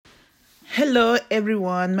Hello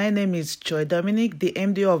everyone, my name is Joy Dominic, the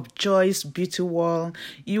MD of Joyce Beauty World.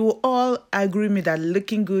 You will all agree with me that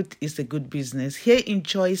looking good is a good business. Here in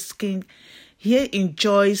Joyce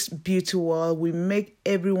Beauty World, we make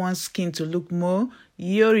everyone's skin to look more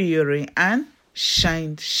yori and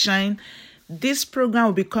shine. This program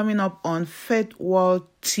will be coming up on Fed World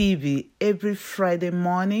TV every Friday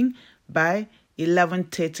morning by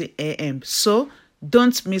 11:30 a.m. So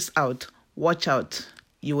don't miss out. Watch out.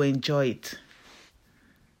 You will enjoy it.